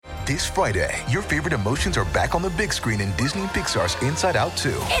This Friday, your favorite emotions are back on the big screen in Disney and Pixar's Inside Out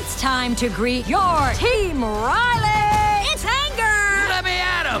 2. It's time to greet your Team Riley! It's anger! Let me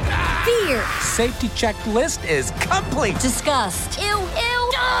at him! Fear! Safety checklist is complete! Disgust! Ew!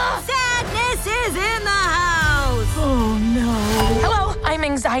 Sadness is in the house! Oh no! Hello, I'm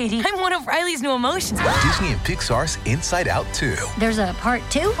anxiety. I'm one of Riley's new emotions. Disney and Pixar's Inside Out 2. There's a part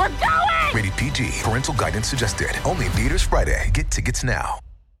 2? We're going! Rated PG. Parental guidance suggested. Only in theaters Friday. Get tickets now.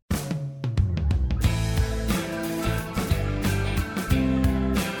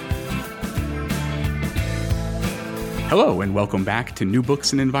 Hello, and welcome back to New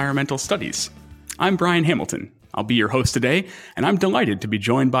Books in Environmental Studies. I'm Brian Hamilton. I'll be your host today, and I'm delighted to be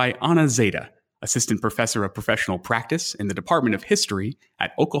joined by Anna Zeta, Assistant Professor of Professional Practice in the Department of History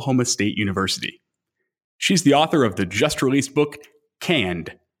at Oklahoma State University. She's the author of the just-released book,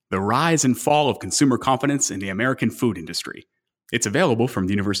 Canned: The Rise and Fall of Consumer Confidence in the American Food Industry. It's available from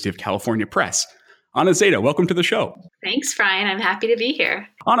the University of California Press. Anna Zeta, welcome to the show. Thanks, Brian. I'm happy to be here.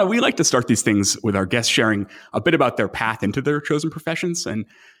 Anna, we like to start these things with our guests sharing a bit about their path into their chosen professions. And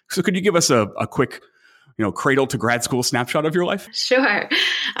so could you give us a quick, cradle to grad school snapshot of your life? Sure.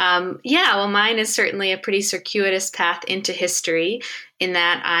 Well, mine is certainly a pretty circuitous path into history in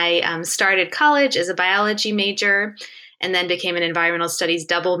that I started college as a biology major and then became an environmental studies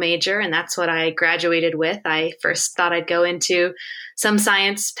double major. And that's what I graduated with. I first thought I'd go into some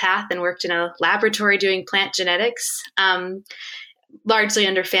science path and worked in a laboratory doing plant genetics, largely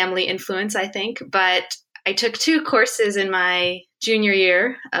under family influence, I think. But I took 2 courses in my junior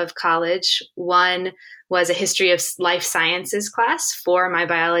year of college. One was a history of life sciences class for my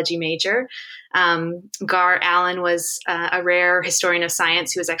biology major. Gar Allen was a rare historian of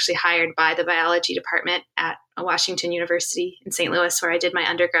science who was actually hired by the biology department at Washington University in St. Louis, where I did my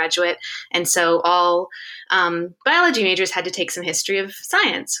undergraduate. And so all biology majors had to take some history of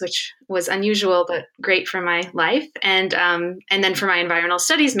science, which was unusual, but great for my life. And then for my environmental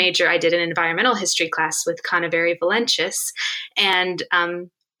studies major, I did an environmental history class with Conaveri Valentius. And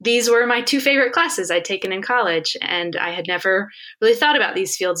these were my 2 favorite classes I'd taken in college. And I had never really thought about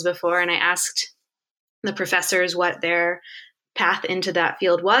these fields before. And I asked the professors what their path into that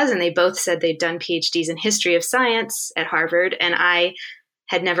field was. And they both said they'd done PhDs in history of science at Harvard. And I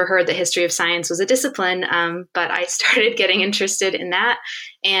had never heard that history of science was a discipline, but I started getting interested in that.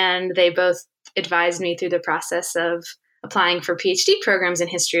 And they both advised me through the process of applying for PhD programs in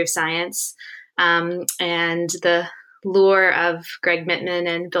history of science. And the lure of Greg Mittman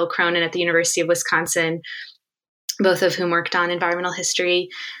and Bill Cronin at the University of Wisconsin, both of whom worked on environmental history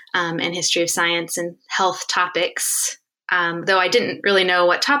and history of science and health topics. Though I didn't really know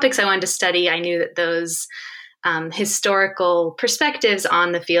what topics I wanted to study, I knew that those historical perspectives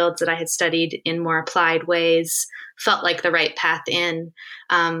on the fields that I had studied in more applied ways felt like the right path in.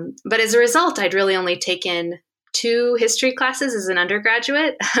 But as a result, I'd really only taken 2 history classes as an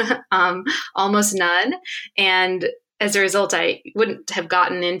undergraduate, almost none. And as a result, I wouldn't have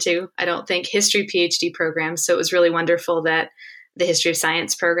gotten into, I don't think, history PhD programs. So it was really wonderful that the history of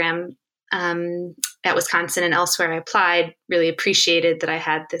science program at Wisconsin and elsewhere I applied really appreciated that I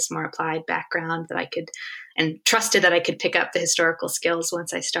had this more applied background that I could, and trusted that I could pick up the historical skills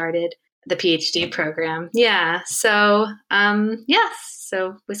once I started the PhD program. Yeah. So,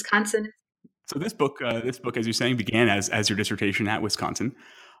 so Wisconsin. So this book, as you're saying, began as your dissertation at Wisconsin.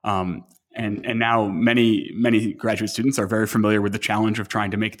 And now many graduate students are very familiar with the challenge of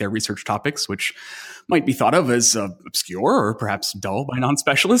trying to make their research topics, which might be thought of as obscure or perhaps dull by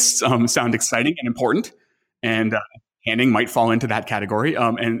non-specialists, sound exciting and important. And canning might fall into that category.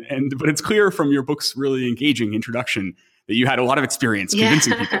 But it's clear from your book's really engaging introduction that you had a lot of experience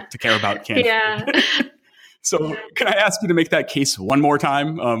convincing people to care about canning. Yeah. So can I ask you to make that case one more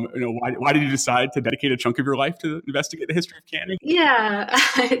time? Why did you decide to dedicate a chunk of your life to investigate the history of canning? Yeah,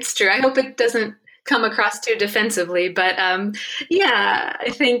 it's true. I hope it doesn't come across too defensively, but I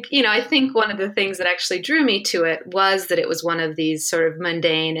think one of the things that actually drew me to it was that it was one of these sort of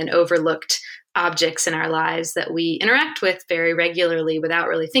mundane and overlooked objects in our lives that we interact with very regularly without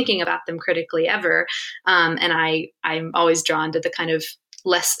really thinking about them critically ever. And I'm always drawn to the kind of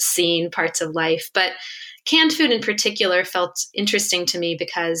less seen parts of life. But canned food in particular felt interesting to me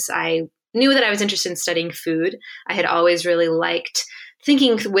because I knew that I was interested in studying food. I had always really liked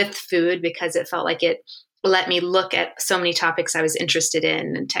thinking with food because it felt like it let me look at so many topics I was interested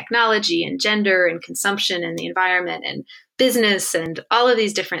in, and technology and gender and consumption and the environment and business and all of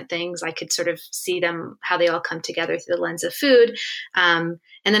these different things. I could sort of see them, how they all come together through the lens of food. And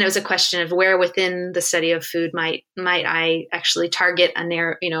then it was a question of where within the study of food might I actually target a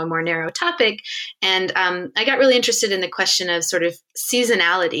more narrow topic. And I got really interested in the question of sort of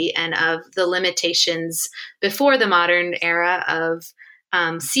seasonality and of the limitations before the modern era of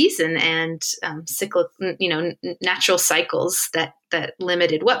season and cyclic, natural cycles that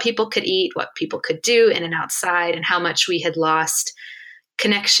limited what people could eat, what people could do in and outside, and how much we had lost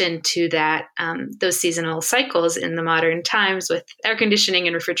connection to that those seasonal cycles in the modern times with air conditioning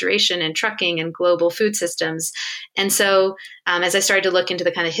and refrigeration and trucking and global food systems. And so as I started to look into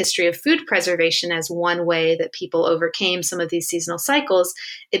the kind of history of food preservation as one way that people overcame some of these seasonal cycles,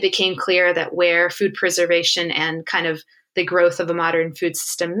 it became clear that where food preservation and kind of the growth of a modern food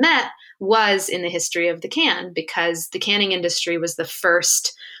system met was in the history of the can, because the canning industry was the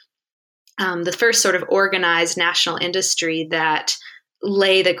first sort of organized national industry that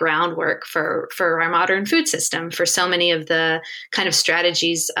lay the groundwork for our modern food system. For so many of the kind of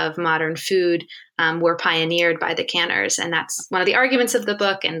strategies of modern food were pioneered by the canners. And that's one of the arguments of the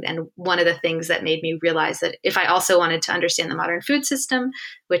book, and one of the things that made me realize that if I also wanted to understand the modern food system,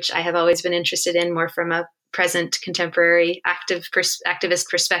 which I have always been interested in more from a present contemporary activist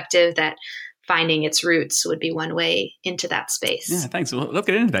perspective, that finding its roots would be one way into that space. Yeah, thanks. Well, let's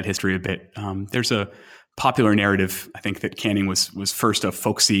get into that history a bit. There's a popular narrative, I think, that canning was first a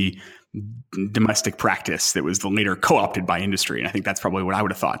folksy domestic practice that was later co-opted by industry. And I think that's probably what I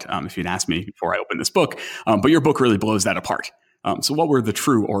would have thought if you'd asked me before I opened this book. But your book really blows that apart. So what were the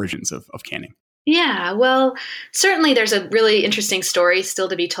true origins of canning? Yeah, well, certainly there's a really interesting story still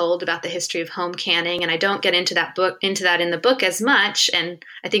to be told about the history of home canning, and I don't get into that in the book as much. And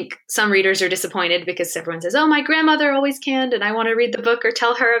I think some readers are disappointed because everyone says, "Oh, my grandmother always canned, and I want to read the book or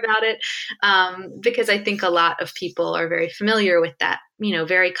tell her about it," because I think a lot of people are very familiar with that,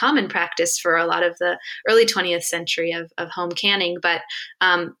 very common practice for a lot of the early 20th century of home canning. But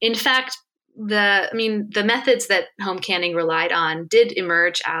in fact, the methods that home canning relied on did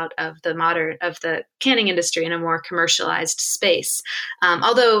emerge out of the canning industry in a more commercialized space.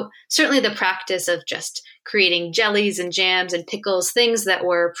 Although certainly the practice of just creating jellies and jams and pickles, things that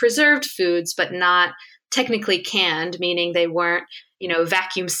were preserved foods, but not technically canned, meaning they weren't,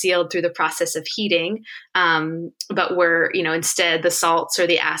 vacuum sealed through the process of heating, but were, instead the salts or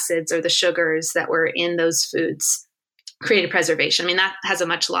the acids or the sugars that were in those foods created preservation. I mean, that has a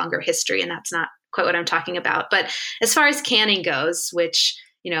much longer history, and that's not quite what I'm talking about. But as far as canning goes, which,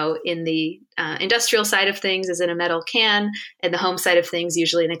 in the industrial side of things is in a metal can, and the home side of things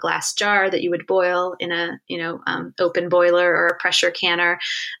usually in a glass jar that you would boil in a, open boiler or a pressure canner.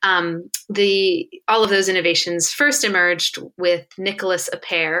 All of those innovations first emerged with Nicolas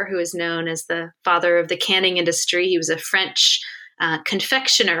Appert, who is known as the father of the canning industry. He was a French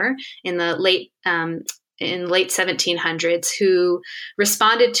confectioner in the late 1700s, who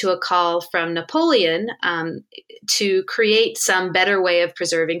responded to a call from Napoleon to create some better way of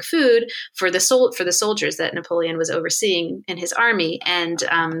preserving food for the soldiers that Napoleon was overseeing in his army. And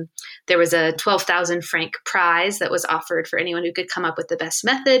there was a 12,000 franc prize that was offered for anyone who could come up with the best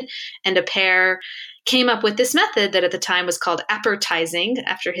method. And Appert came up with this method that at the time was called appertizing,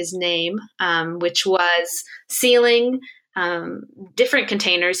 after his name, which was sealing different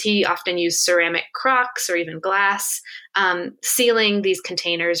containers. He often used ceramic crocks or even glass, sealing these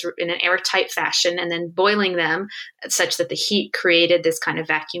containers in an airtight fashion and then boiling them such that the heat created this kind of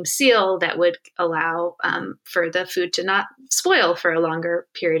vacuum seal that would allow for the food to not spoil for a longer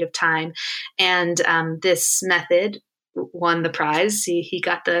period of time. And this method won the prize. He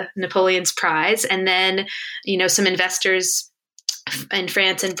got the Napoleon's prize. And then, some investors in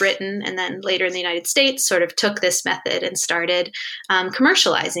France and Britain, and then later in the United States, sort of took this method and started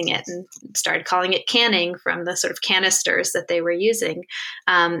commercializing it and started calling it canning from the sort of canisters that they were using.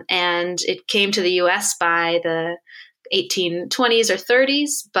 And it came to the U.S. by the 1820s or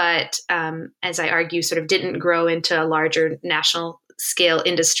 30s, but as I argue, sort of didn't grow into a larger national scale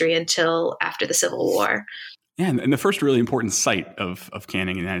industry until after the Civil War. Yeah, and the first really important site of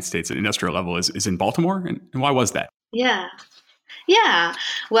canning in the United States at industrial level is in Baltimore. And why was that? Yeah.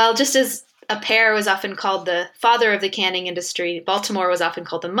 Well, just as Appert was often called the father of the canning industry, Baltimore was often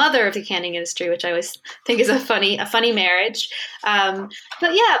called the mother of the canning industry, which I always think is a funny marriage.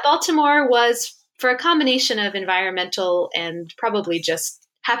 But yeah, Baltimore was, for a combination of environmental and probably just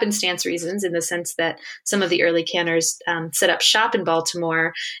happenstance reasons, in the sense that some of the early canners set up shop in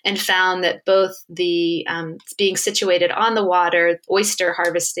Baltimore and found that both the being situated on the water, oyster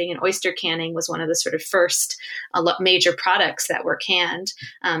harvesting and oyster canning was one of the sort of first major products that were canned,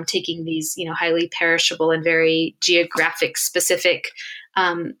 taking these, highly perishable and very geographic specific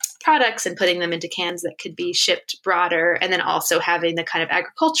products and putting them into cans that could be shipped broader, and then also having the kind of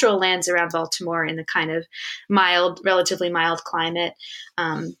agricultural lands around Baltimore in the kind of relatively mild climate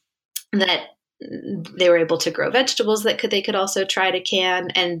that they were able to grow vegetables that they could also try to can.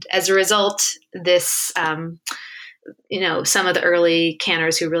 And as a result, this some of the early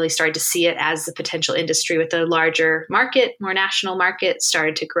canners who really started to see it as the potential industry with a larger market, more national market,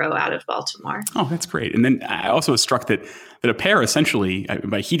 started to grow out of Baltimore. Oh, that's great. And then I also was struck that a pear essentially,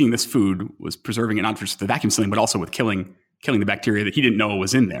 by heating this food, was preserving it not just the vacuum sealing, but also with killing the bacteria that he didn't know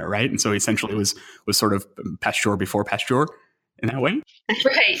was in there, right? And so essentially was sort of Pasteur before Pasteur in that way?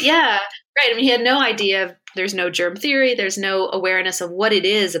 Right, yeah. Right. I mean, he had no idea. There's no germ theory. There's no awareness of what it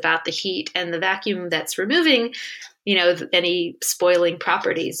is about the heat and the vacuum that's removing any spoiling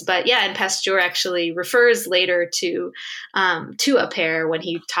properties. But yeah, and Pasteur actually refers later to a pear when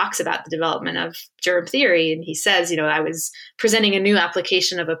he talks about the development of germ theory. And he says, I was presenting a new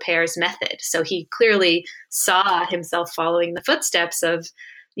application of a pear's method. So he clearly saw himself following the footsteps of,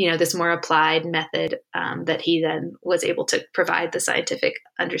 this more applied method that he then was able to provide the scientific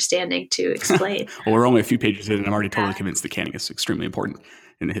understanding to explain. Well, we're only a few pages in and I'm already totally convinced that canning is extremely important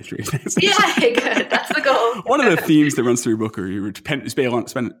in the history of things. Yeah, good. That's the goal. One of the themes that runs through your book, or you spend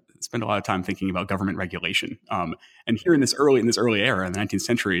a lot of time thinking about government regulation. And here in this early era, in the 19th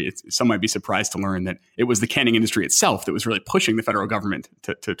century, some might be surprised to learn that it was the canning industry itself that was really pushing the federal government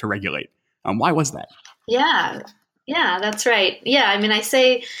to regulate. Why was that? Yeah, that's right. Yeah, I mean, I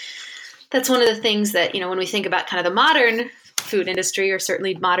say that's one of the things that, when we think about kind of the modern food industry, or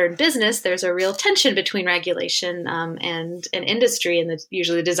certainly modern business, there's a real tension between regulation and industry, and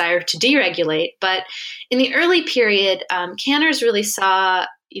usually the desire to deregulate. But in the early period, canners really saw,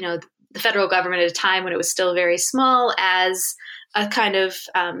 the federal government at a time when it was still very small as a kind of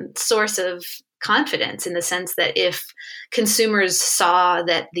source of confidence, in the sense that if consumers saw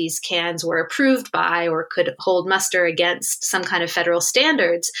that these cans were approved by or could hold muster against some kind of federal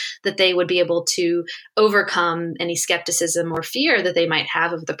standards, that they would be able to overcome any skepticism or fear that they might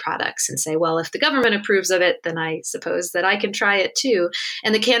have of the products and say, well, if the government approves of it, then I suppose that I can try it too.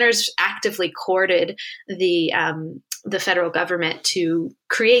 And the canners actively courted the federal government to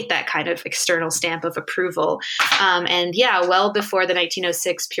create that kind of external stamp of approval. Well before the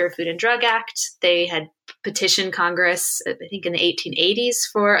 1906 Pure Food and Drug Act, they had petitioned Congress, I think in the 1880s,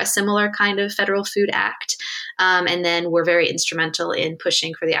 for a similar kind of Federal Food Act, and then were very instrumental in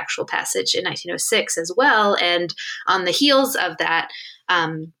pushing for the actual passage in 1906 as well. And on the heels of that,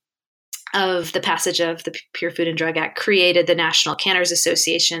 of the passage of the Pure Food and Drug Act, created the National Canners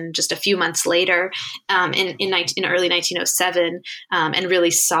Association just a few months later, in early 1907, and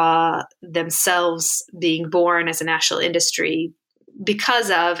really saw themselves being born as a national industry because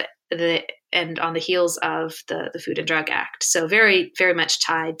of and on the heels of the Food and Drug Act. So very, very much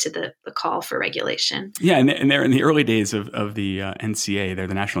tied to the call for regulation. Yeah, and they're in the early days of the NCA, they're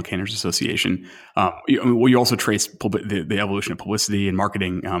the National Canners Association. You also trace the evolution of publicity and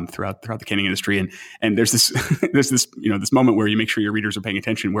marketing throughout the canning industry, and there's this this moment where you make sure your readers are paying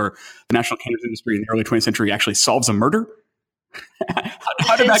attention, where the national canners industry in the early 20th century actually solves a murder.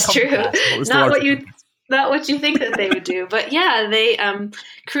 How did that come to pass? Not what you think that they would do. But yeah, they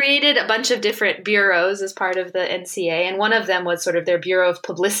created a bunch of different bureaus as part of the NCA. And one of them was sort of their Bureau of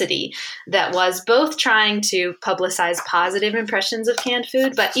Publicity, that was both trying to publicize positive impressions of canned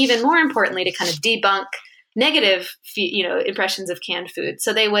food, but even more importantly, to kind of debunk negative, impressions of canned food.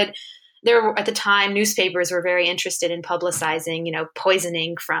 So there were, at the time, newspapers were very interested in publicizing,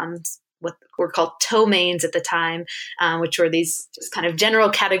 poisoning from what were called ptomaines at the time, which were these just kind of general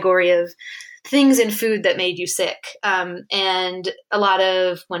category of things in food that made you sick. And a lot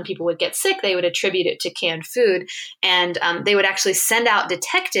of when people would get sick, they would attribute it to canned food. And they would actually send out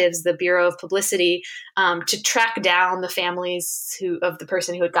detectives, the Bureau of Publicity, to track down the families of the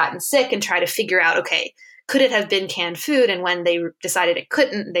person who had gotten sick and try to figure out, okay, could it have been canned food? And when they decided it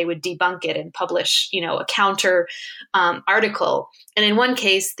couldn't, they would debunk it and publish, a counter article. And in one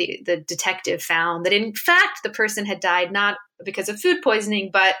case, the detective found that, in fact, the person had died not because of food poisoning,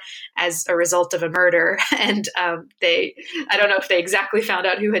 but as a result of a murder. And I don't know if they exactly found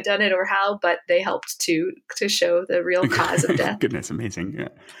out who had done it or how, but they helped to show the real cause of death. Goodness, amazing. Yeah.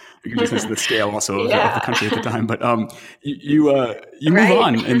 Because of the scale also of the country at the time. But you move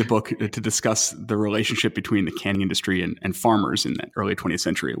on in the book to discuss the relationship between the canning industry and farmers in the early 20th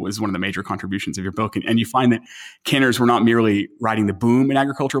century. It was one of the major contributions of your book. And you find that canners were not merely riding the boom in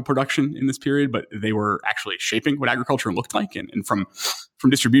agricultural production in this period, but they were actually shaping what agriculture looked like, and from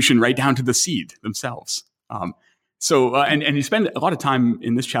distribution right down to the seed themselves. So you spend a lot of time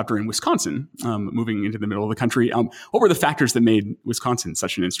in this chapter in Wisconsin, moving into the middle of the country. What were the factors that made Wisconsin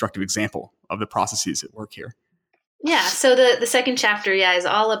such an instructive example of the processes at work here? Yeah, so the second chapter, is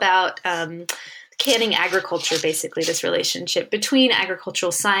all about canning agriculture, basically this relationship between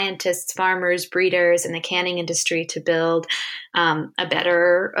agricultural scientists, farmers, breeders, and the canning industry to build a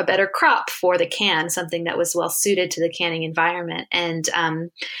better crop for the can, something that was well suited to the canning environment. And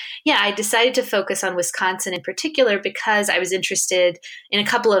I decided to focus on Wisconsin in particular because I was interested in a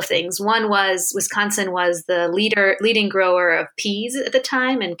couple of things. One was Wisconsin was the leading grower of peas at the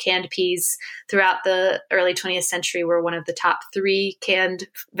time, and canned peas throughout the early 20th century were one of the top 3 canned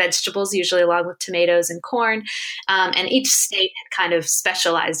vegetables, usually along with tomatoes and corn. And each state had kind of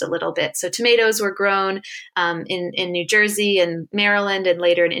specialized a little bit. So tomatoes were grown in New Jersey and Maryland, and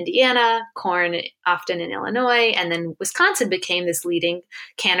later in Indiana, corn often in Illinois, and then Wisconsin became this leading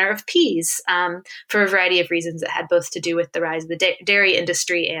canner of peas for a variety of reasons that had both to do with the rise of the dairy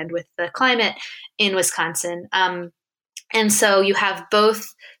industry and with the climate in Wisconsin. And so you have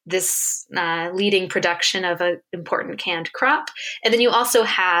both this leading production of an important canned crop, and then you also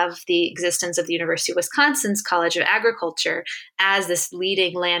have the existence of the University of Wisconsin's College of Agriculture as this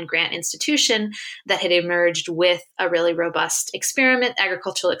leading land grant institution that had emerged with a really robust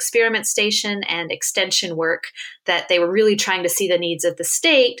agricultural experiment station and extension work, that they were really trying to see the needs of the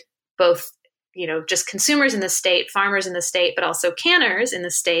state, both just consumers in the state, farmers in the state, but also canners in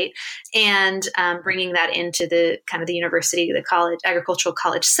the state, and bringing that into the kind of the university, the college, agricultural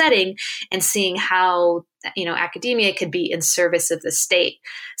college setting, and seeing how academia could be in service of the state.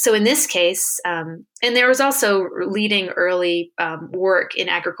 So in this case, and there was also leading early work in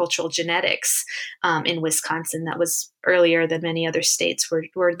agricultural genetics in Wisconsin that was earlier than many other states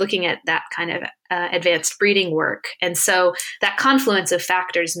were looking at that kind of advanced breeding work. And so that confluence of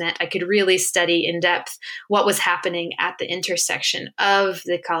factors meant I could really study in depth what was happening at the intersection of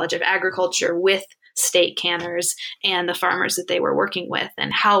the College of Agriculture with state canners and the farmers that they were working with,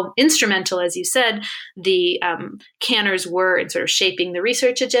 and how instrumental, as you said, the canners were in sort of shaping the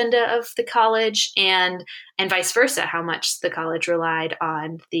research agenda of the college, and vice versa, how much the college relied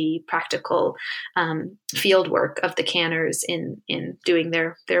on the practical field work of the canners in doing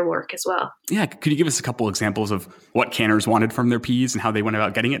their work as well. Yeah, could you give us a couple examples of what canners wanted from their peas and how they went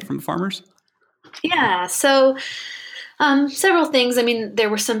about getting it from the farmers? Yeah, so several things. I mean,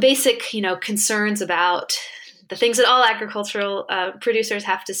 there were some basic, concerns about the things that all agricultural producers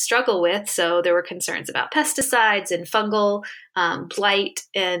have to struggle with. So there were concerns about pesticides and fungal blight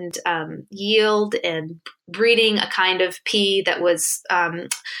and yield, and breeding a kind of pea that was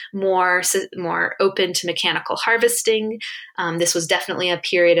more open to mechanical harvesting. This was definitely a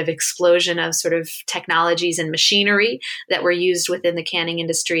period of explosion of sort of technologies and machinery that were used within the canning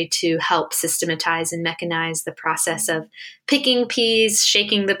industry to help systematize and mechanize the process of picking peas,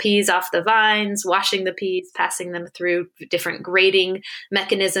 shaking the peas off the vines, washing the peas, passing them through different grading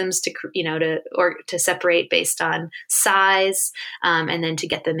mechanisms to separate based on size, and then to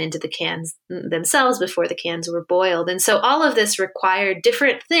get them into the cans themselves before the cans were boiled. And so all of this required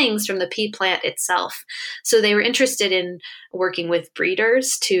different things from the pea plant itself. So they were interested in working with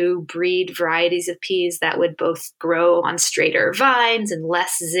breeders to breed varieties of peas that would both grow on straighter vines and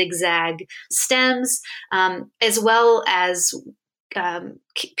less zigzag stems, as well as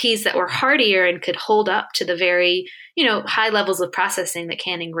peas that were hardier and could hold up to the very, high levels of processing that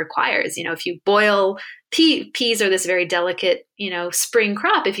canning requires. If you boil peas are this very delicate, spring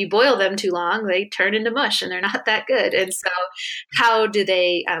crop. If you boil them too long, they turn into mush and they're not that good. And so how do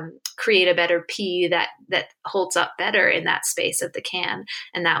they create a better pea that holds up better in that space of the can?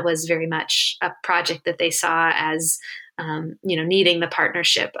 And that was very much a project that they saw as needing the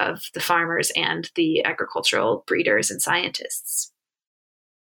partnership of the farmers and the agricultural breeders and scientists.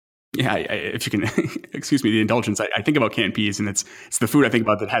 Yeah, if you can, excuse me, the indulgence. I think about canned peas, and it's the food I think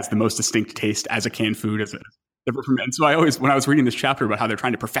about that has the most distinct taste as a canned food, and so I always, when I was reading this chapter about how they're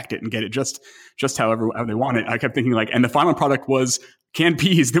trying to perfect it and get it just how they want it, I kept thinking and the final product was canned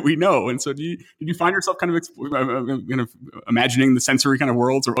peas that we know. And so did you find yourself kind of imagining the sensory kind of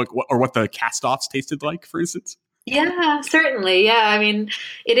worlds, or what the cast-offs tasted like, for instance? Yeah, certainly. Yeah, I mean,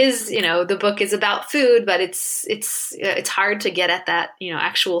 it is, the book is about food, but it's hard to get at that,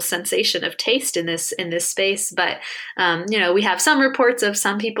 actual sensation of taste in this space. But we have some reports of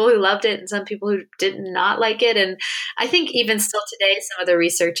some people who loved it and some people who did not like it. And I think even still today, some of the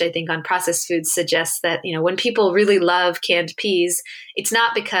research I think on processed foods suggests that, when people really love canned peas, it's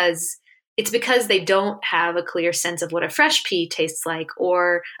because they don't have a clear sense of what a fresh pea tastes like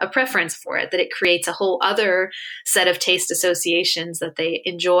or a preference for it, that it creates a whole other set of taste associations that they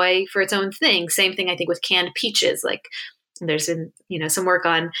enjoy for its own thing. Same thing, I think, with canned peaches. Like there's been, some work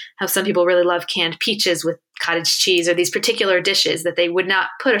on how some people really love canned peaches with cottage cheese or these particular dishes that they would not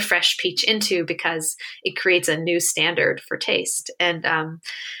put a fresh peach into because it creates a new standard for taste. And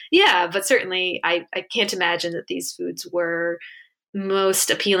but certainly I can't imagine that these foods were most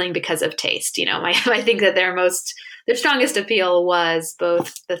appealing because of taste. I think that their strongest appeal was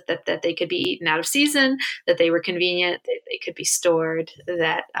both that they could be eaten out of season, that they were convenient, that they could be stored,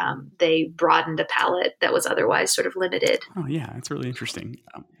 that they broadened a palate that was otherwise sort of limited. Oh yeah, that's really interesting.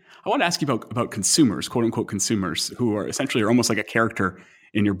 I want to ask you about consumers, quote unquote consumers, who are essentially almost like a character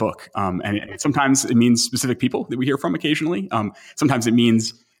in your book. And sometimes it means specific people that we hear from occasionally. Sometimes it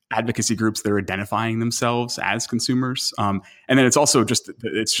means advocacy groups that are identifying themselves as consumers, and then it's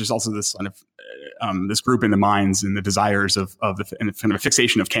just also this kind of this group in the minds and the desires of the and kind of a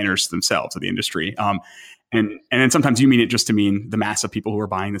fixation of canners themselves, of the industry, and then sometimes you mean it just to mean the mass of people who are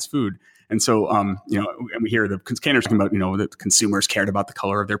buying this food. And so and we hear the canners talking about that consumers cared about the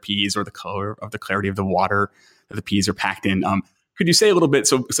color of their peas or the color of the clarity of the water that the peas are packed in. Could you say a little bit?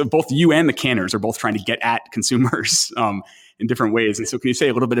 So both you and the canners are both trying to get at consumers in different ways. And so can you say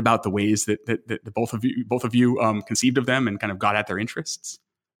a little bit about the ways that both of you conceived of them and kind of got at their interests?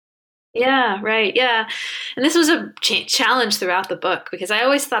 Yeah, right. Yeah. And this was a challenge throughout the book because I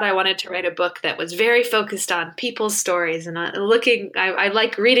always thought I wanted to write a book that was very focused on people's stories. And I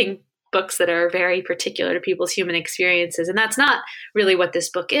like reading books that are very particular to people's human experiences. And that's not really what this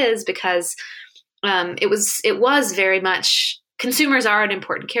book is, because it was very much, consumers are an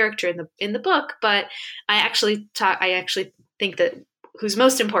important character in the book, but I actually think that who's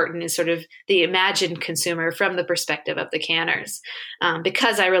most important is sort of the imagined consumer from the perspective of the canners.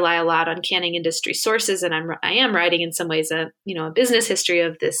 Because I rely a lot on canning industry sources, and I am writing in some ways a business history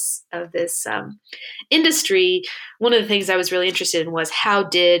of this industry. One of the things I was really interested in was, how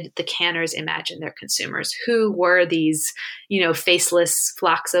did the canners imagine their consumers? Who were these faceless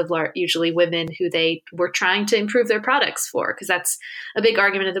flocks of usually women who they were trying to improve their products for? Because that's a big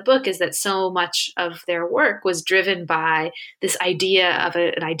argument of the book, is that so much of their work was driven by this idea of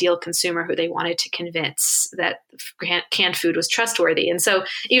an ideal consumer who they wanted to convince that canned food was trustworthy. And so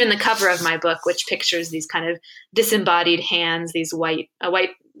even the cover of my book, which pictures these kind of disembodied hands, these white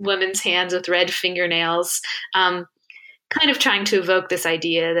women's hands with red fingernails, kind of trying to evoke this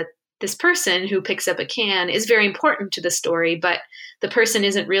idea that this person who picks up a can is very important to the story, but the person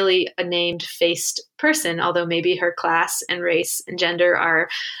isn't really a named faced person, although maybe her class and race and gender are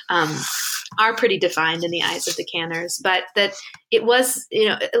pretty defined in the eyes of the canners. But that it was,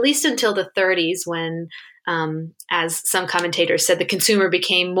 at least until the 30s when, as some commentators said, the consumer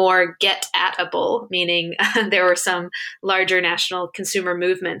became more get-atable, meaning there were some larger national consumer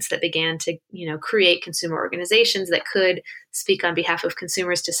movements that began to, create consumer organizations that could speak on behalf of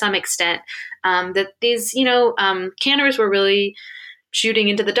consumers to some extent, that these, canners were really shooting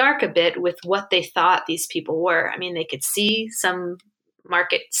into the dark a bit with what they thought these people were. I mean, they could see some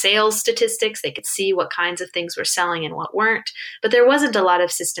market sales statistics, they could see what kinds of things were selling and what weren't, but there wasn't a lot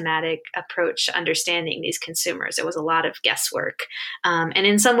of systematic approach to understanding these consumers. It was a lot of guesswork. And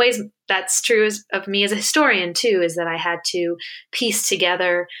in some ways, that's true of me as a historian too, is that I had to piece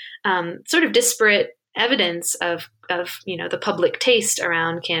together sort of disparate evidence of the public taste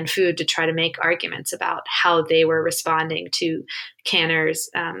around canned food to try to make arguments about how they were responding to canners,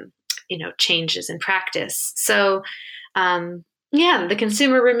 changes in practice. So, the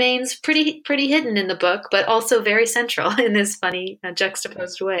consumer remains pretty hidden in the book, but also very central in this funny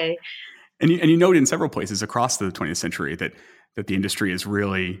juxtaposed way. And you note in several places across the 20th century that the industry is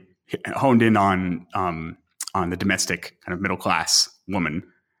really honed in on the domestic kind of middle class woman.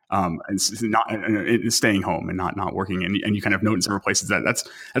 And staying home and not working, and you kind of note in several places that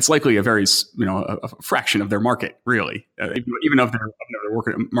that's likely a very a fraction of their market, really, even of their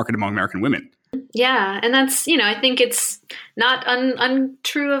market among American women. Yeah, and that's, I think it's not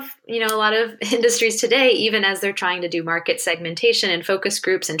untrue of, a lot of industries today, even as they're trying to do market segmentation and focus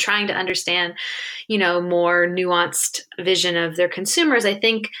groups and trying to understand, more nuanced vision of their consumers. I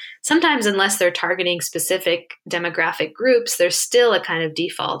think sometimes, unless they're targeting specific demographic groups, there's still a kind of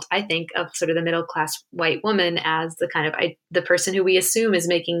default, I think, of sort of the middle class white woman as the kind of the person who we assume is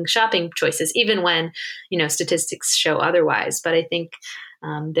making shopping choices, even when, statistics show otherwise. But I think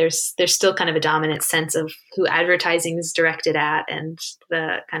there's still kind of a dominant sense of who advertising is directed at and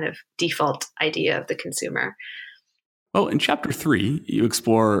the kind of default idea of the consumer. Well, in chapter 3, you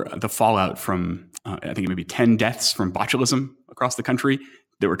explore the fallout from, I think maybe 10 deaths from botulism across the country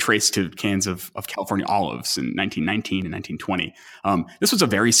that were traced to cans of California olives in 1919 and 1920. This was a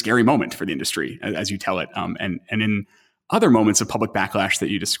very scary moment for the industry, as you tell it. And in other moments of public backlash that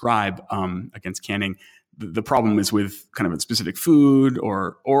you describe against canning, the problem is with kind of a specific food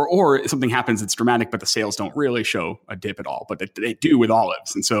or something happens that's dramatic, but the sales don't really show a dip at all, but they do with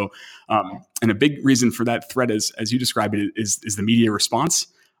olives. And so, and a big reason for that threat is, as you describe it, is the media response.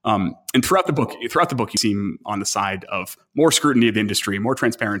 And throughout the book, you seem on the side of more scrutiny of the industry, more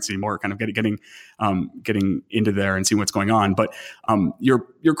transparency, more kind of getting into there and seeing what's going on. But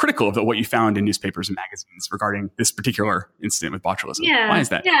you're critical of what you found in newspapers and magazines regarding this particular incident with botulism. Yeah, why is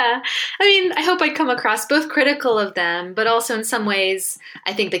that? Yeah, I mean, I hope I come across both critical of them, but also in some ways,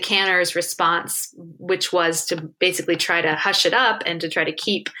 I think the canners' response, which was to basically try to hush it up and to try to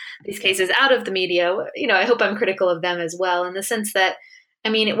keep these cases out of the media, I hope I'm critical of them as well, in the sense that, I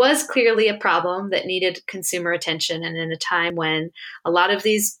mean, it was clearly a problem that needed consumer attention. And in a time when a lot of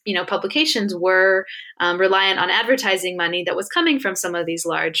these, publications were reliant on advertising money that was coming from some of these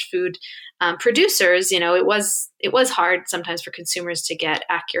large food producers, it was hard sometimes for consumers to get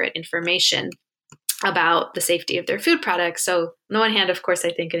accurate information about the safety of their food products. So on the one hand, of course, I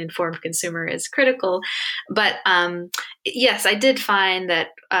think an informed consumer is critical. But yes, I did find that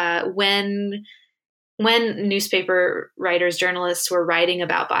when newspaper writers, journalists were writing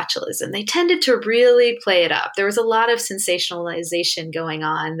about botulism, they tended to really play it up. There was a lot of sensationalization going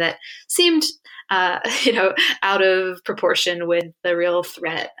on that seemed, out of proportion with the real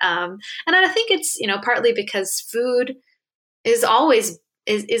threat. And I think it's, partly because food is always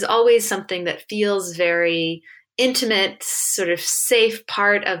something that feels very intimate, sort of safe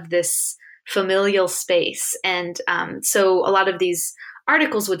part of this familial space. And so a lot of these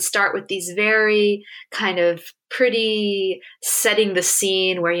articles would start with these very kind of pretty setting the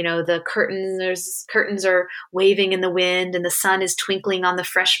scene where, the curtains are waving in the wind and the sun is twinkling on the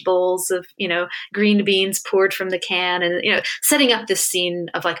fresh bowls of, green beans poured from the can, and, setting up this scene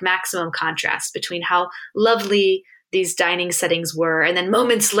of like maximum contrast between how lovely these dining settings were. And then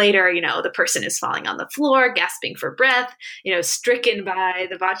moments later, the person is falling on the floor, gasping for breath, stricken by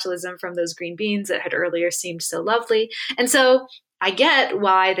the botulism from those green beans that had earlier seemed so lovely. And so I get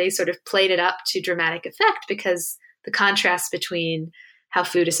why they sort of played it up to dramatic effect, because the contrast between how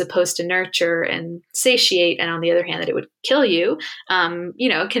food is supposed to nurture and satiate, and on the other hand, that it would kill you, can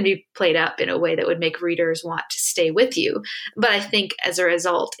be played up in a way that would make readers want to stay with you. But I think as a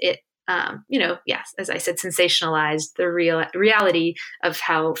result, it, yes, as I said, sensationalized the reality of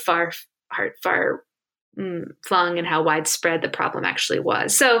how far flung and how widespread the problem actually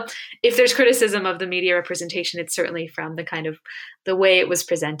was. So if there's criticism of the media representation, it's certainly from the kind of the way it was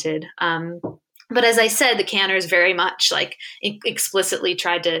presented. But as I said, the canners very much explicitly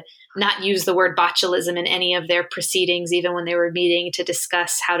tried to not use the word botulism in any of their proceedings, even when they were meeting to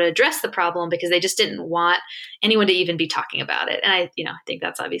discuss how to address the problem, because they just didn't want anyone to even be talking about it. And I think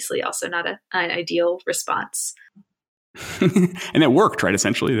that's obviously also not an ideal response. And it worked, right?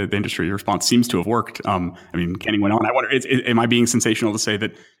 Essentially, the industry response seems to have worked. Canning went on. I wonder, am I being sensational to say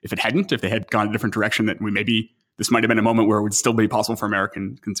that if they had gone a different direction, that this might have been a moment where it would still be possible for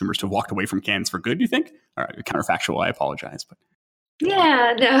American consumers to have walked away from cans for good, do you think? All right, counterfactual, I apologize. But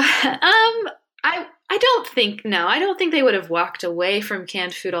yeah, no. I don't think they would have walked away from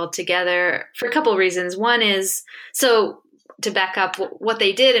canned food altogether for a couple of reasons. One is, so to back up, what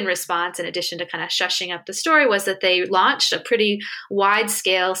they did in response, in addition to kind of shushing up the story, was that they launched a pretty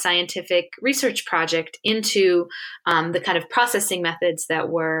wide-scale scientific research project into the kind of processing methods that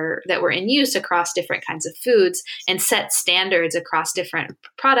were in use across different kinds of foods, and set standards across different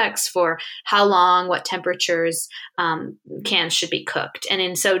products for how long, what temperatures cans should be cooked. And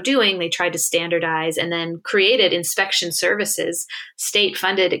in so doing, they tried to standardize and then created inspection services,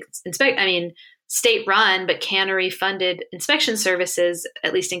 state-run, but cannery-funded inspection services,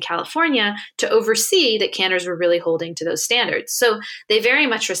 at least in California, to oversee that canners were really holding to those standards. So they very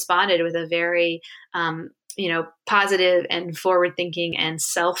much responded with a very positive and forward-thinking and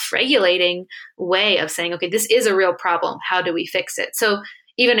self-regulating way of saying, okay, this is a real problem. How do we fix it? So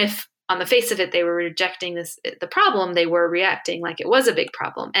even if on the face of it, they were rejecting the problem, they were reacting like it was a big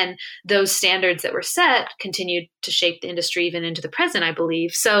problem. And those standards that were set continued to shape the industry even into the present, I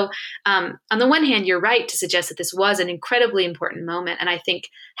believe. So on the one hand, you're right to suggest that this was an incredibly important moment. And I think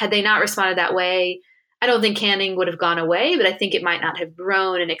had they not responded that way, I don't think canning would have gone away, but I think it might not have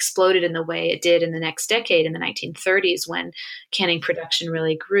grown and exploded in the way it did in the next decade, in the 1930s, when canning production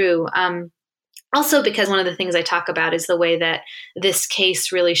really grew. Also, because one of the things I talk about is the way that this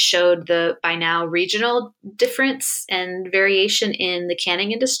case really showed the, by now, regional difference and variation in the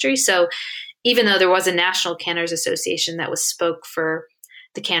canning industry. So even though there was a National Canners Association that spoke for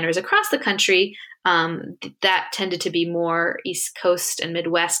the canners across the country, that tended to be more East Coast and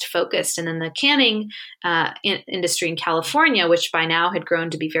Midwest focused. And then the canning industry in California, which by now had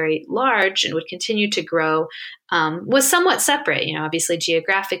grown to be very large and would continue to grow, was somewhat separate, obviously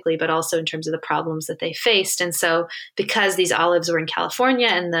geographically, but also in terms of the problems that they faced. And so because these olives were in California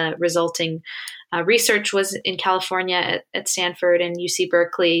and the resulting research was in California at Stanford and UC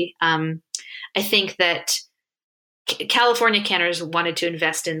Berkeley, I think that California canners wanted to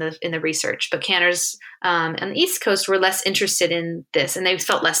invest in the research, but canners on the East Coast were less interested in this, and they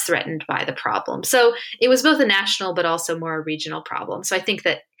felt less threatened by the problem. So it was both a national but also more a regional problem. So I think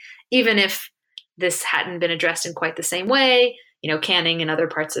that even if this hadn't been addressed in quite the same way, canning in other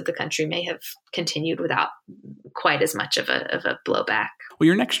parts of the country may have continued without quite as much of a blowback. Well,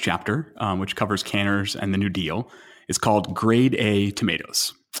 your next chapter, which covers canners and the New Deal, is called Grade A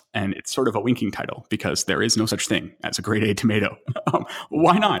Tomatoes. And it's sort of a winking title because there is no such thing as a grade A tomato.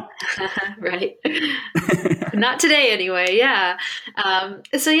 Why not? Right. Not today anyway. Yeah.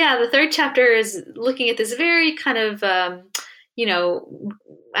 So the third chapter is looking at this very kind of, I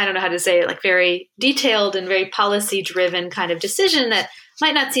don't know how to say it, like very detailed and very policy driven kind of decision that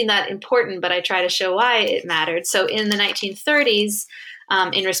might not seem that important, but I try to show why it mattered. So in the 1930s,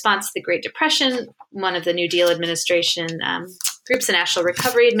 in response to the Great Depression, one of the New Deal administration groups, the National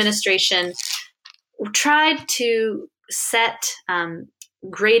Recovery Administration, tried to set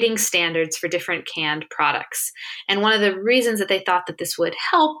grading standards for different canned products. And one of the reasons that they thought that this would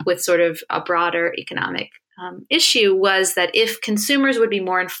help with sort of a broader economic issue was that if consumers would be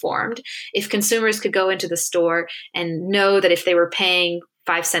more informed, if consumers could go into the store and know that if they were paying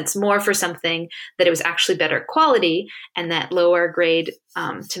 5 cents more for something, that it was actually better quality, and that lower grade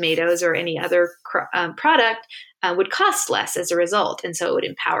tomatoes or any other product would cost less as a result. And so it would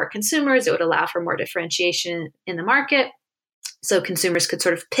empower consumers. It would allow for more differentiation in the market. So consumers could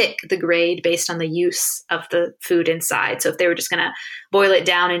sort of pick the grade based on the use of the food inside. So if they were just going to boil it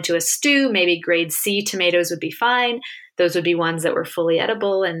down into a stew, maybe grade C tomatoes would be fine. Those would be ones that were fully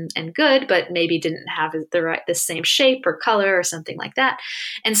edible and good, but maybe didn't have the same shape or color or something like that.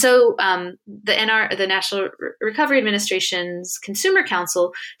 And so the National Recovery Administration's Consumer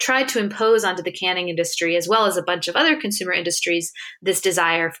Council tried to impose onto the canning industry, as well as a bunch of other consumer industries, this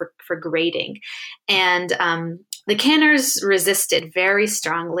desire for grading. And the canners resisted very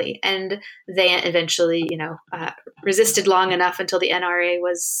strongly, and they eventually, resisted long enough until the NRA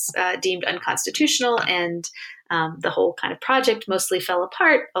was deemed unconstitutional, and the whole kind of project mostly fell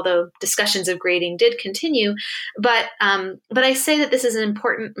apart, although discussions of grading did continue. But I say that this is an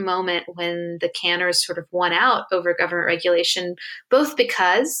important moment when the canners sort of won out over government regulation, both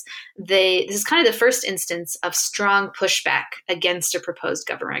because this is kind of the first instance of strong pushback against a proposed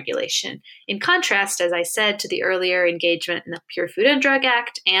government regulation. In contrast, as I said, to the earlier engagement in the Pure Food and Drug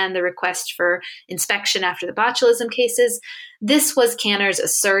Act and the request for inspection after the botulism cases, this was canners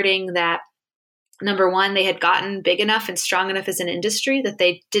asserting that, number one, they had gotten big enough and strong enough as an industry that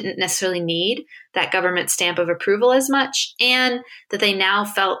they didn't necessarily need that government stamp of approval as much, and that they now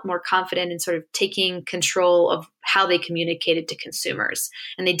felt more confident in sort of taking control of how they communicated to consumers.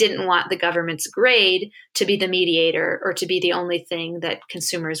 And they didn't want the government's grade to be the mediator or to be the only thing that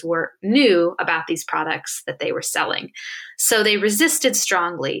consumers knew about these products that they were selling. So they resisted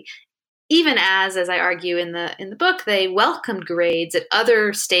strongly. Even as I argue in the book, they welcomed grades at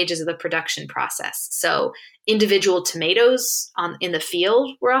other stages of the production process. So individual tomatoes in the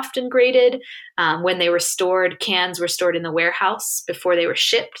field were often graded. When they were stored, cans were stored in the warehouse before they were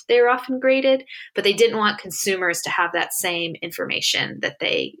shipped. They were often graded, but they didn't want consumers to have that same information that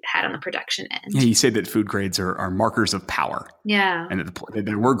they had on the production end. Yeah, you say that food grades are markers of power. Yeah, and that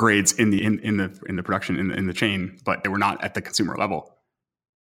there were grades in the production in the chain, but they were not at the consumer level,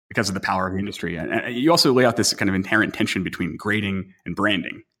 because of the power of the industry. And you also lay out this kind of inherent tension between grading and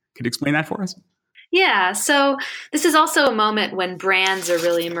branding. Could you explain that for us? Yeah, so this is also a moment when brands are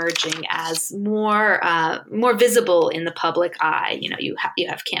really emerging as more visible in the public eye. You know, you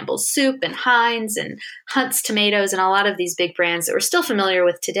have Campbell's Soup and Heinz and Hunt's Tomatoes and a lot of these big brands that we're still familiar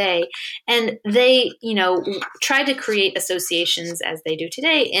with today, and they, you know, try to create associations as they do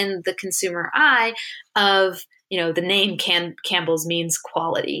today in the consumer eye of, you know, the name Campbell's means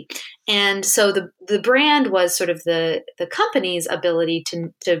quality. And so the brand was sort of the company's ability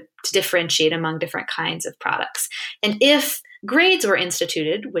to differentiate among different kinds of products. And if grades were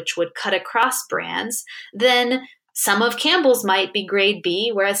instituted, which would cut across brands, then some of Campbell's might be grade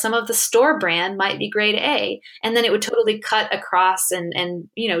B, whereas some of the store brand might be grade A. And then it would totally cut across and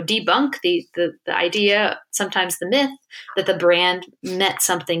you know, debunk the idea, sometimes the myth, that the brand meant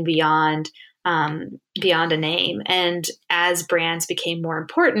something beyond a name. And as brands became more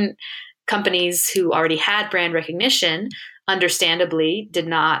important, companies who already had brand recognition understandably did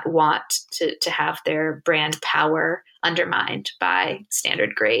not want to have their brand power undermined by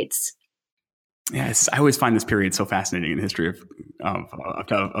standard grades. Yes, I always find this period so fascinating in the history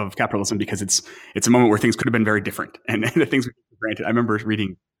of capitalism, because it's a moment where things could have been very different, and the things we took for granted. I remember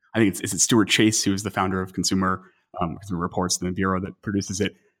reading, I think it's Stuart Chase, who is the founder of Consumer Reports, the bureau that produces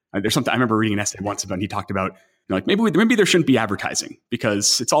it. There's something I remember reading an essay once about, and he talked about, you know, like maybe there shouldn't be advertising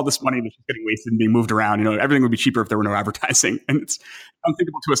because it's all this money that's getting wasted and being moved around. You know, everything would be cheaper if there were no advertising, and it's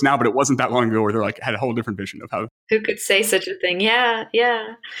unthinkable to us now, but it wasn't that long ago where they're like had a whole different vision of how. Who could say such a thing? Yeah.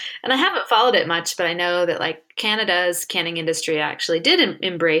 And I haven't followed it much, but I know that like Canada's canning industry actually did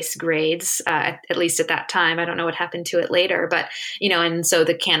embrace grades, at least at that time. I don't know what happened to it later, but you know, and so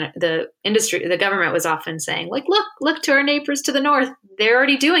the industry, the government was often saying like, look to our neighbors to the north. They're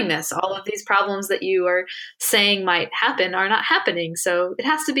already doing this. All of these problems that you are saying might happen are not happening. So it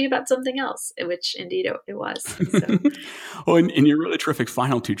has to be about something else, which indeed it was. So. Well, in your really terrific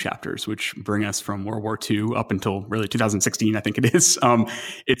final two chapters, which bring us from World War II up until really 2016, I think it is,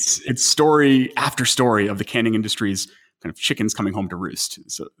 it's story after story of the canning industry's kind of chickens coming home to roost.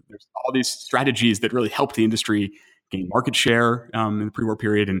 So there's all these strategies that really helped the industry gain market share in the pre-war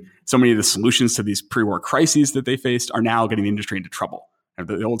period. And so many of the solutions to these pre-war crises that they faced are now getting the industry into trouble.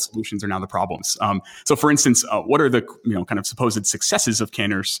 The old solutions are now the problems. So for instance, what are the kind of supposed successes of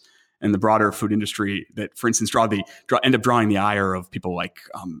canners and the broader food industry that, for instance, end up drawing the ire of people like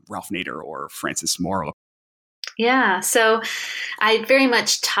Ralph Nader or Francis Moore? Yeah, so I very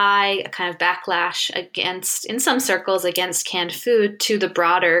much tie a kind of backlash against, in some circles, against canned food to the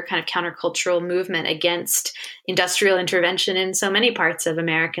broader kind of countercultural movement against industrial intervention in so many parts of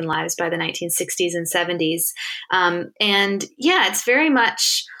American lives by the 1960s and 70s. And yeah, it's very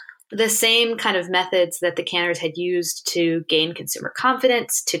much the same kind of methods that the canners had used to gain consumer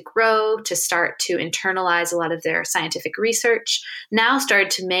confidence, to grow, to start to internalize a lot of their scientific research, now started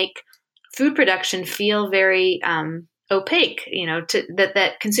to make food production feel very opaque,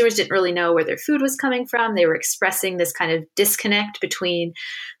 that consumers didn't really know where their food was coming from. They were expressing this kind of disconnect between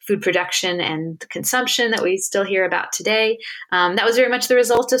food production and consumption that we still hear about today. That was very much the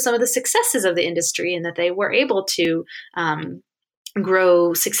result of some of the successes of the industry, and that they were able to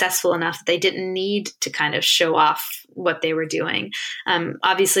grow successful enough that they didn't need to kind of show off what they were doing.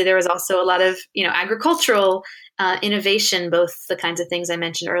 Obviously, there was also a lot of, agricultural innovation, both the kinds of things I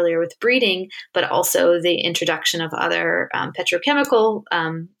mentioned earlier with breeding, but also the introduction of other petrochemical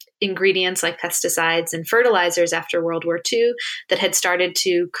ingredients like pesticides and fertilizers after World War II that had started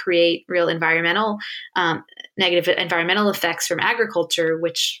to create real negative environmental effects from agriculture,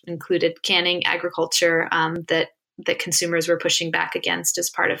 which included canning agriculture that consumers were pushing back against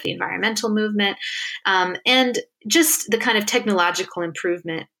as part of the environmental movement. And just the kind of technological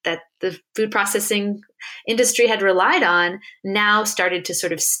improvement that the food processing industry had relied on now started to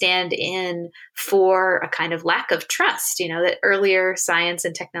sort of stand in for a kind of lack of trust, that earlier science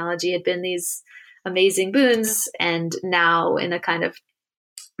and technology had been these amazing boons. And now in a kind of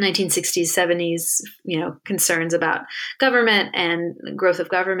 1960s, 70s, concerns about government and growth of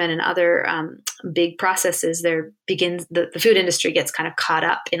government and other big processes, the food industry gets kind of caught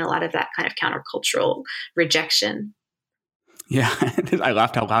up in a lot of that kind of countercultural rejection. Yeah, I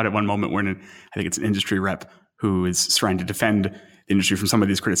laughed out loud at one moment when I think it's an industry rep who is trying to defend the industry from some of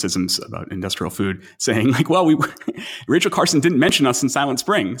these criticisms about industrial food, saying like, well, Rachel Carson didn't mention us in Silent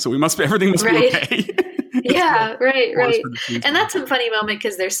Spring, so everything must be okay. Yeah, right. And that's a funny moment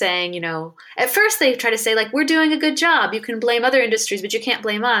because they're saying, at first they try to say like, we're doing a good job. You can blame other industries, but you can't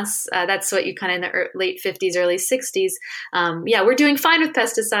blame us. That's what you kind of in the late 50s, early 60s. We're doing fine with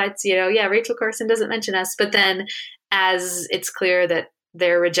pesticides. Rachel Carson doesn't mention us. But then as it's clear that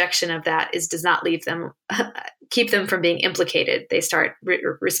their rejection of that does not leave them, keep them from being implicated. They start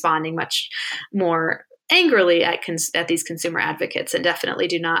responding much more angrily at these consumer advocates, and definitely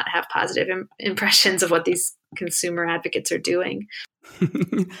do not have positive impressions of what these consumer advocates are doing.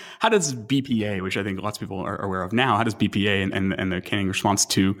 How does BPA, which I think lots of people are aware of now, how does BPA and the canning response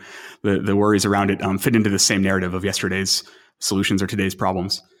to the worries around it fit into the same narrative of yesterday's solutions or today's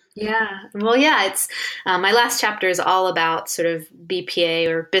problems? Yeah. Well, yeah, it's my last chapter is all about sort of BPA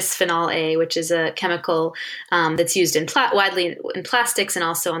or bisphenol A, which is a chemical that's used widely in plastics and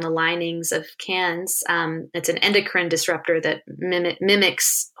also on the linings of cans. It's an endocrine disruptor that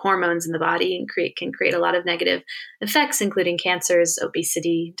mimics hormones in the body and can create a lot of negative effects, including cancers,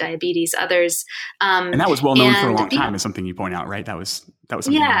 obesity, diabetes, others. And that was well known for a long time, is something you point out, right? That was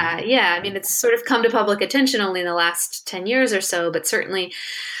something. Yeah. I mean, it's sort of come to public attention only in the last 10 years or so, but certainly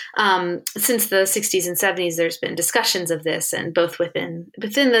since the 60s and 70s, there's been discussions of this, and both within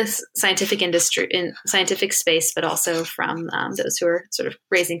the scientific industry, in scientific space, but also from those who are sort of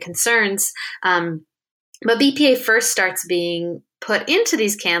raising concerns. But BPA first starts being put into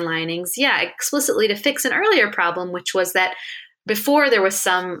these can linings, explicitly to fix an earlier problem, which was that before there was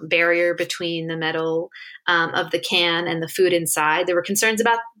some barrier between the metal of the can and the food inside, there were concerns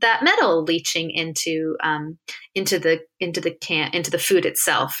about that metal leaching into the food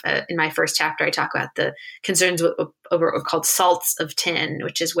itself. In my first chapter, I talk about the concerns over what are called salts of tin,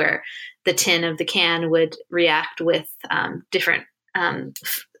 which is where the tin of the can would react with different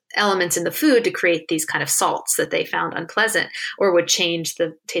elements in the food to create these kind of salts that they found unpleasant, or would change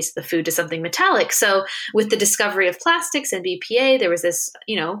the taste of the food to something metallic. So with the discovery of plastics and BPA, there was this,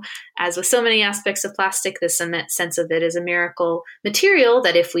 as with so many aspects of plastic, this sense of it as a miracle material,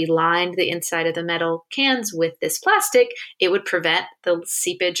 that if we lined the inside of the metal cans with this plastic, it would prevent the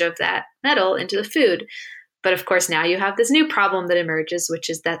seepage of that metal into the food. But of course, now you have this new problem that emerges, which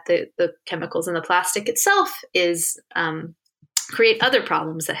is that the chemicals in the plastic itself create other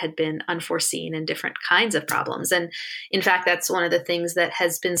problems that had been unforeseen, and different kinds of problems. And in fact, that's one of the things that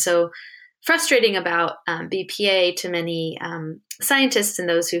has been so frustrating about BPA to many scientists and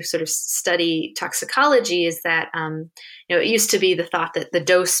those who sort of study toxicology, is that it used to be the thought that the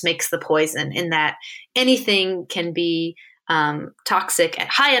dose makes the poison, in that anything can be toxic at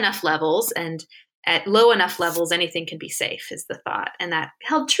high enough levels, and at low enough levels, anything can be safe, is the thought. And that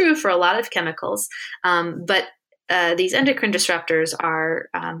held true for a lot of chemicals. But these endocrine disruptors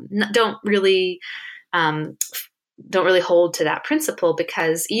don't really hold to that principle,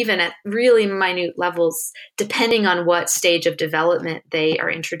 because even at really minute levels, depending on what stage of development they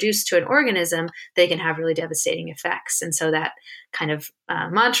are introduced to an organism, they can have really devastating effects. And so that kind of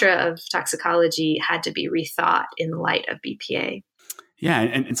mantra of toxicology had to be rethought in the light of BPA. Yeah,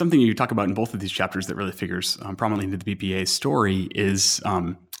 and something you talk about in both of these chapters that really figures prominently into the BPA story is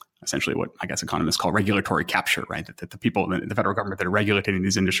essentially what I guess economists call regulatory capture, right? That the people in the federal government that are regulating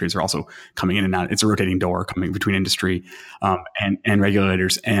these industries are also coming in and out. It's a rotating door coming between industry and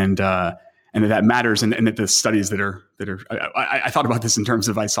regulators, and that matters. And that the studies that are I thought about this in terms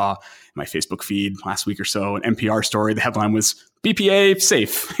of, I saw in my Facebook feed last week or so an NPR story. The headline was BPA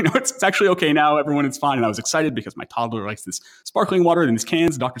safe. It's actually okay now. Everyone is fine. And I was excited because my toddler likes this sparkling water in these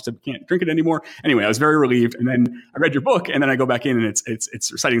cans. The doctor said we can't drink it anymore. Anyway, I was very relieved. And then I read your book, and then I go back in, and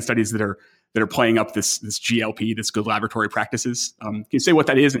it's citing studies that are playing up this GLP, this good laboratory practices. Can you say what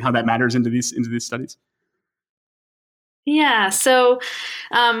that is and how that matters into these studies? Yeah. So,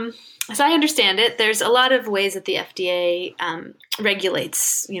 as I understand it, there's a lot of ways that the FDA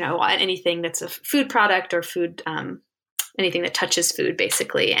regulates, anything that's a food product or food, anything that touches food,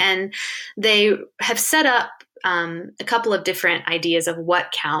 basically. And they have set up a couple of different ideas of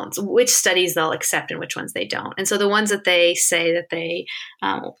what counts, which studies they'll accept and which ones they don't. And so the ones that they say that they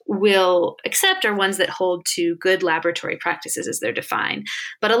will accept are ones that hold to good laboratory practices as they're defined.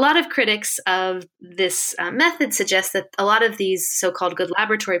 But a lot of critics of this method suggest that a lot of these so-called good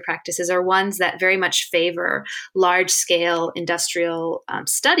laboratory practices are ones that very much favor large-scale industrial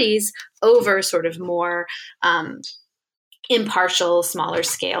studies over sort of more impartial, smaller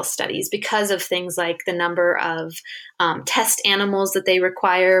scale studies, because of things like the number of test animals that they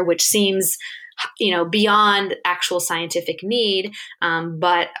require, which seems, beyond actual scientific need,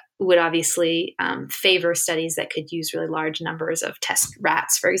 but would obviously favor studies that could use really large numbers of test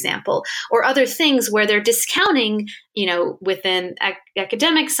rats, for example, or other things where they're discounting, within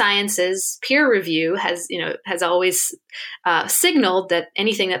academic sciences, peer review has always signaled that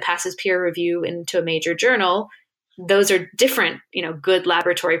anything that passes peer review into a major journal those are different, good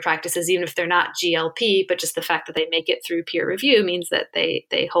laboratory practices, even if they're not GLP, but just the fact that they make it through peer review means that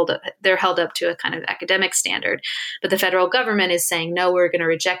they're held up to a kind of academic standard. But the federal government is saying, no, we're going to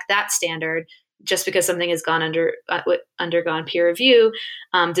reject that standard. Just because something has undergone peer review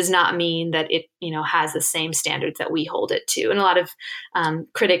does not mean that it, has the same standards that we hold it to. And a lot of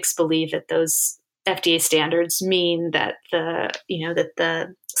critics believe that those FDA standards mean that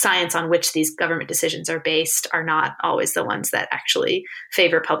the science on which these government decisions are based are not always the ones that actually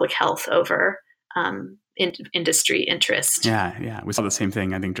favor public health over industry interest. Yeah. We saw the same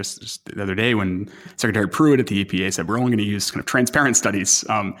thing, I think, just the other day when Secretary Pruitt at the EPA said, we're only going to use kind of transparent studies,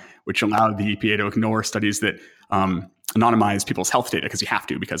 which allowed the EPA to ignore studies that anonymize people's health data because you have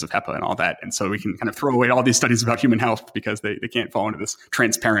to because of HEPA and all that. And so we can kind of throw away all these studies about human health because they can't fall into this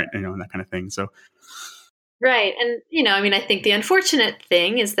transparent, and that kind of thing. So. Right. And, I think the unfortunate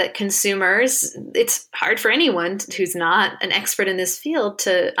thing is that consumers, it's hard for anyone who's not an expert in this field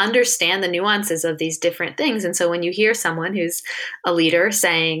to understand the nuances of these different things. And so when you hear someone who's a leader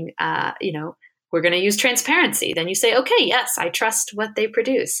saying, we're going to use transparency, then you say, okay, yes, I trust what they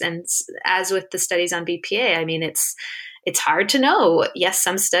produce. And as with the studies on BPA, it's hard to know. Yes,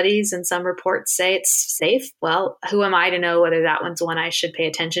 some studies and some reports say it's safe. Well, who am I to know whether that one's one I should pay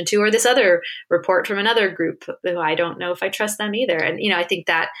attention to, or this other report from another group who I don't know if I trust them either. And, I think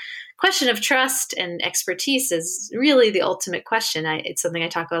that question of trust and expertise is really the ultimate question. It's something I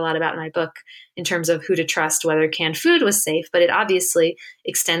talk a lot about in my book in terms of who to trust, whether canned food was safe, but it obviously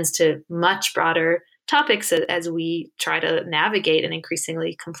extends to much broader topics as we try to navigate an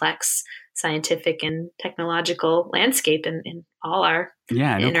increasingly complex scientific and technological landscape in all our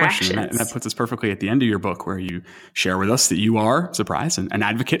interactions. Question. And that puts us perfectly at the end of your book, where you share with us that you are, surprise, an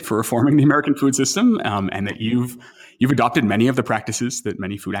advocate for reforming the American food system, and that you've adopted many of the practices that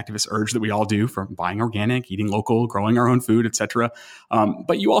many food activists urge that we all do, from buying organic, eating local, growing our own food, et cetera.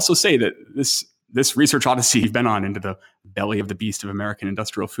 But you also say that this research odyssey you've been on into the belly of the beast of American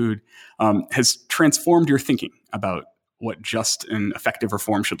industrial food has transformed your thinking about what just an effective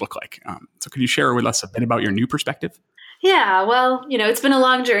reform should look like. So could you share with us a bit about your new perspective? Yeah, well, it's been a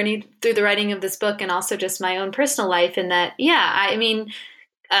long journey through the writing of this book and also just my own personal life in that,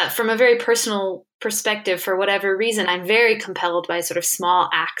 from a very personal perspective, for whatever reason, I'm very compelled by sort of small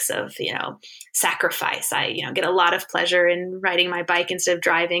acts of, sacrifice. I, get a lot of pleasure in riding my bike instead of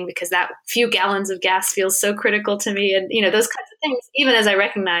driving because that few gallons of gas feels so critical to me. And, those kinds of things, even as I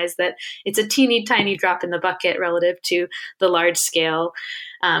recognize that it's a teeny tiny drop in the bucket relative to the large scale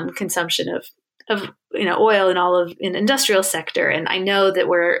consumption of oil and in industrial sector. And I know that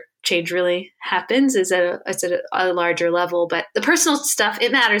where change really happens is at a larger level, but the personal stuff,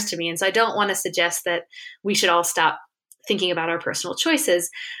 it matters to me. And so I don't want to suggest that we should all stop thinking about our personal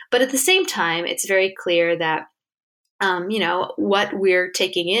choices. But at the same time, it's very clear that, what we're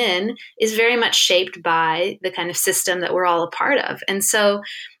taking in is very much shaped by the kind of system that we're all a part of. And so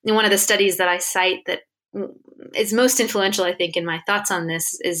one of the studies that I cite that is most influential, I think, in my thoughts on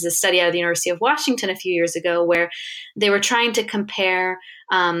this is a study out of the University of Washington a few years ago, where they were trying to compare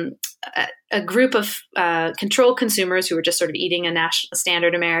a group of control consumers who were just sort of eating a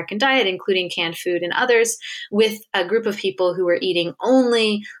standard American diet, including canned food and others, with a group of people who were eating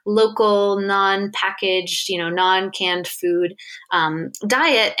only local, non-packaged, non-canned food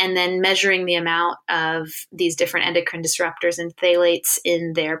diet, and then measuring the amount of these different endocrine disruptors and phthalates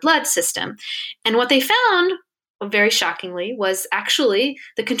in their blood system. And what they found, very shockingly, was actually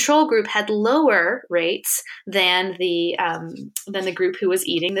the control group had lower rates than the group who was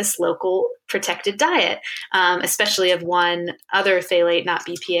eating this local protected diet, especially of one other phthalate, not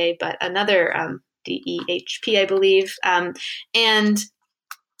BPA, but another DEHP, I believe. And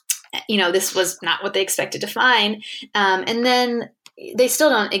this was not what they expected to find. And then they still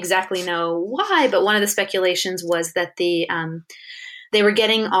don't exactly know why, but one of the speculations was that they were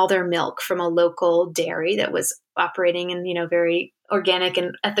getting all their milk from a local dairy that was operating in, very organic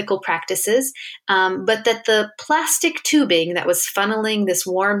and ethical practices, but that the plastic tubing that was funneling this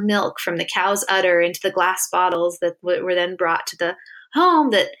warm milk from the cow's udder into the glass bottles that were then brought to the home,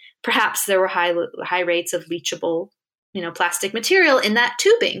 that perhaps there were high rates of leachable, plastic material in that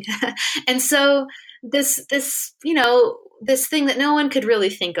tubing. And so this thing that no one could really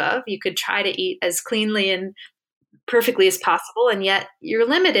think of, you could try to eat as cleanly and perfectly as possible, and yet you're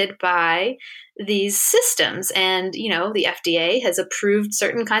limited by these systems. And, the FDA has approved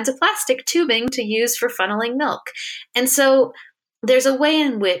certain kinds of plastic tubing to use for funneling milk. And so there's a way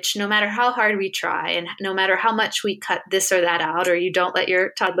in which, no matter how hard we try and no matter how much we cut this or that out, or you don't let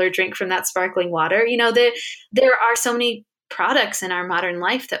your toddler drink from that sparkling water, there are so many products in our modern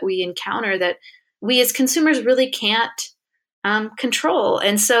life that we encounter that we as consumers really can't control.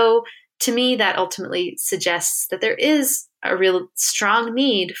 And so to me, that ultimately suggests that there is a real strong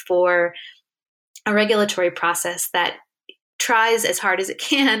need for a regulatory process that tries as hard as it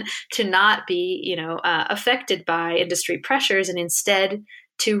can to not be, affected by industry pressures, and instead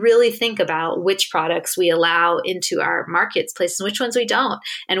to really think about which products we allow into our marketplace and which ones we don't,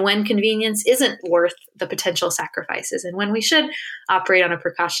 and when convenience isn't worth the potential sacrifices, and when we should operate on a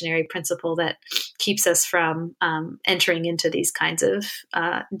precautionary principle that keeps us from entering into these kinds of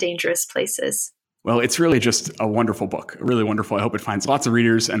dangerous places. Well, it's really just a wonderful book, really wonderful. I hope it finds lots of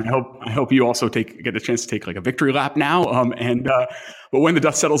readers, and I hope you also get a chance to take like a victory lap now. But when the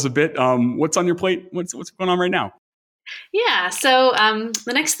dust settles a bit, what's on your plate? What's going on right now? Yeah. So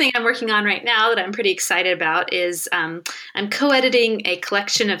the next thing I'm working on right now that I'm pretty excited about is I'm co-editing a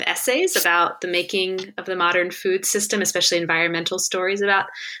collection of essays about the making of the modern food system, especially environmental stories about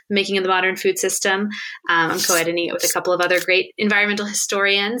the making of the modern food system. I'm co-editing it with a couple of other great environmental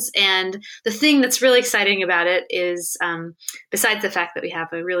historians. And the thing that's really exciting about it is, besides the fact that we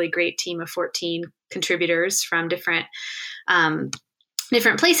have a really great team of 14 contributors from different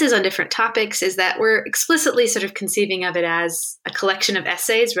places on different topics, is that we're explicitly sort of conceiving of it as a collection of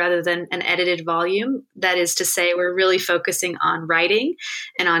essays rather than an edited volume. That is to say, we're really focusing on writing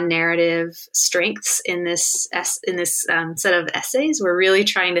and on narrative strengths in this set of essays. We're really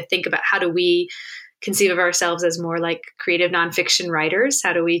trying to think about how do we conceive of ourselves as more like creative nonfiction writers.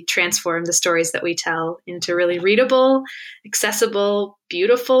 How do we transform the stories that we tell into really readable, accessible,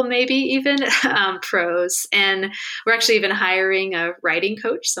 beautiful, maybe even prose? And we're actually even hiring a writing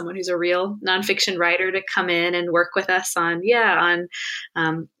coach, someone who's a real nonfiction writer, to come in and work with us on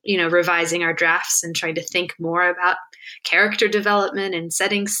revising our drafts and trying to think more about character development and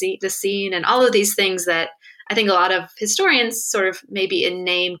setting the scene and all of these things that I think a lot of historians sort of maybe in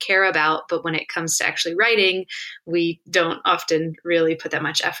name care about, but when it comes to actually writing, we don't often really put that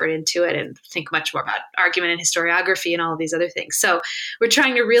much effort into it and think much more about argument and historiography and all of these other things. So we're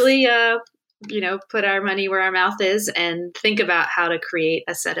trying to really, put our money where our mouth is and think about how to create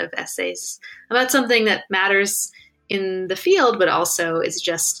a set of essays about something that matters in the field, but also is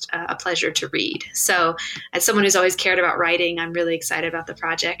just a pleasure to read. So as someone who's always cared about writing, I'm really excited about the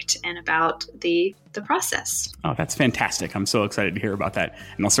project and about the process. Oh, that's fantastic. I'm so excited to hear about that.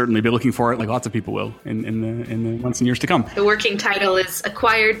 And I'll certainly be looking for it, like lots of people will, in the months and years to come. The working title is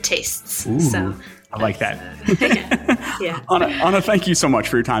Acquired Tastes. Ooh, so I like that. Yeah. Anna, thank you so much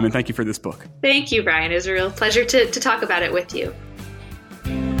for your time, and thank you for this book. Thank you, Brian. It was a real pleasure to talk about it with you.